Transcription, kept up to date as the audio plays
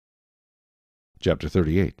Chapter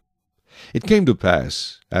 38. It came to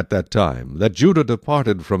pass at that time that Judah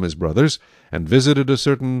departed from his brothers, and visited a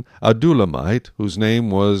certain Adullamite, whose name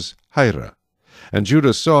was Hira. And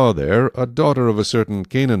Judah saw there a daughter of a certain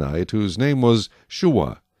Canaanite, whose name was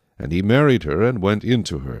Shua. And he married her, and went in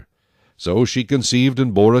to her. So she conceived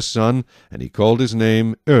and bore a son, and he called his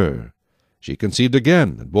name She conceived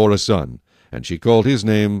again, and bore a son, and she called his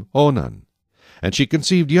name Onan. And she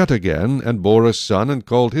conceived yet again, and bore a son, and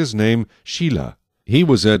called his name Shelah. He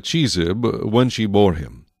was at Chezib when she bore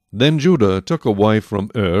him. Then Judah took a wife from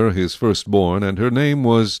his firstborn, and her name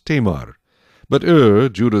was Tamar. But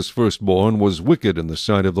Judah's firstborn, was wicked in the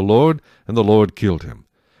sight of the Lord, and the Lord killed him.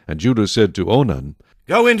 And Judah said to Onan,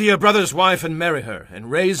 Go into your brother's wife and marry her, and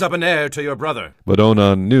raise up an heir to your brother. But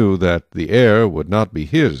Onan knew that the heir would not be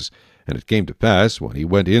his. And it came to pass, when he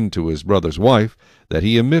went in to his brother's wife, that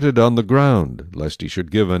he emitted on the ground, lest he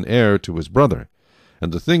should give an heir to his brother.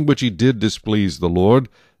 And the thing which he did displeased the Lord,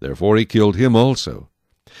 therefore he killed him also.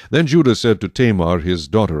 Then Judah said to Tamar his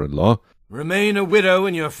daughter-in-law, Remain a widow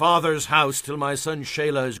in your father's house till my son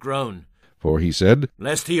Shelah is grown. For he said,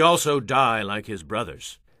 Lest he also die like his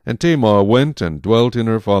brothers. And Tamar went and dwelt in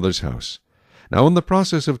her father's house. Now in the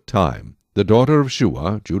process of time, the daughter of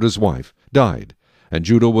Shua, Judah's wife, died. And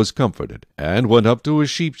Judah was comforted, and went up to his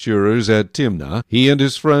sheep-shearers at Timnah, he and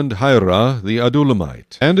his friend Hira the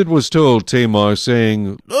Adullamite. And it was told Tamar,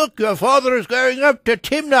 saying, Look, your father is going up to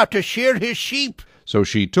Timnah to shear his sheep. So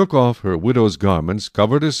she took off her widow's garments,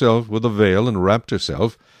 covered herself with a veil, and wrapped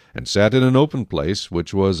herself, and sat in an open place,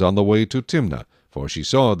 which was on the way to Timnah, for she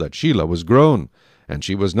saw that Shelah was grown, and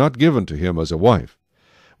she was not given to him as a wife.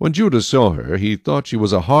 When Judah saw her, he thought she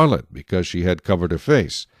was a harlot, because she had covered her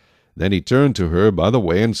face. Then he turned to her by the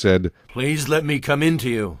way, and said, Please let me come in to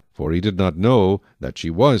you. For he did not know that she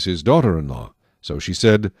was his daughter-in-law. So she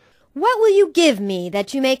said, What will you give me,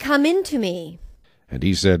 that you may come in to me? And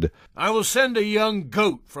he said, I will send a young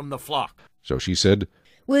goat from the flock. So she said,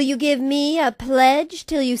 Will you give me a pledge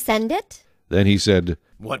till you send it? Then he said,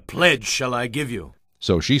 What pledge shall I give you?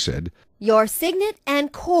 So she said, Your signet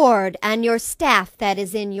and cord, and your staff that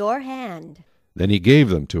is in your hand. Then he gave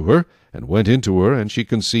them to her, and went into her, and she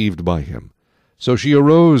conceived by him. So she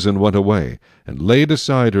arose and went away, and laid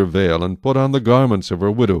aside her veil, and put on the garments of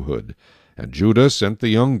her widowhood. And Judah sent the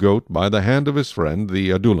young goat by the hand of his friend the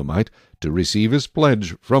Adullamite, to receive his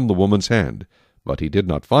pledge from the woman's hand. But he did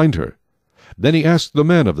not find her. Then he asked the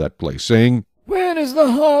men of that place, saying, Where is the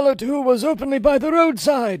harlot who was openly by the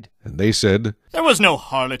roadside? And they said, There was no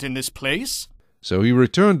harlot in this place. So he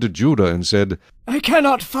returned to Judah, and said, I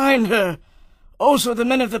cannot find her. Also the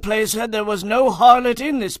men of the place said there was no harlot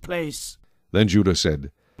in this place. Then Judah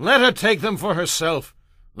said, Let her take them for herself,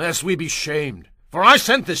 lest we be shamed. For I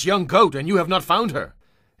sent this young goat, and you have not found her.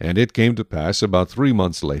 And it came to pass about 3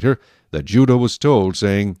 months later, that Judah was told,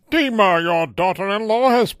 saying, Tamar, your daughter-in-law,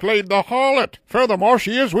 has played the harlot. Furthermore,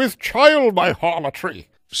 she is with child by harlotry.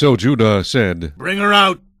 So Judah said, Bring her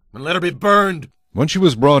out, and let her be burned. When she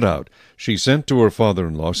was brought out, she sent to her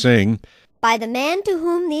father-in-law, saying, By the man to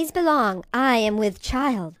whom these belong, I am with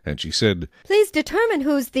child. And she said, Please determine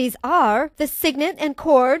whose these are, the signet and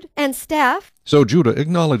cord and staff. So Judah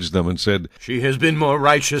acknowledged them, and said, She has been more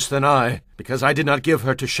righteous than I, because I did not give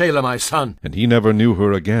her to Shelah my son. And he never knew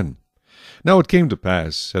her again. Now it came to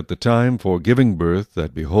pass at the time for giving birth,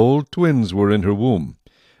 that, behold, twins were in her womb.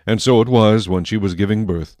 And so it was, when she was giving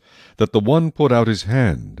birth, that the one put out his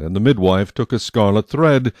hand, and the midwife took a scarlet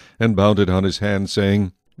thread, and bound it on his hand,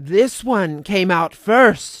 saying, This one came out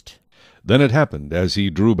first. Then it happened, as he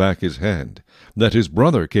drew back his hand, that his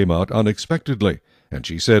brother came out unexpectedly. And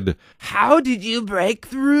she said, How did you break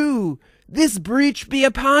through? This breach be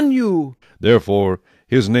upon you. Therefore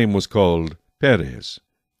his name was called Perez.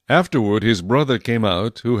 Afterward his brother came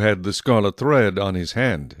out, who had the scarlet thread on his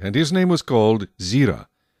hand, and his name was called Zerah.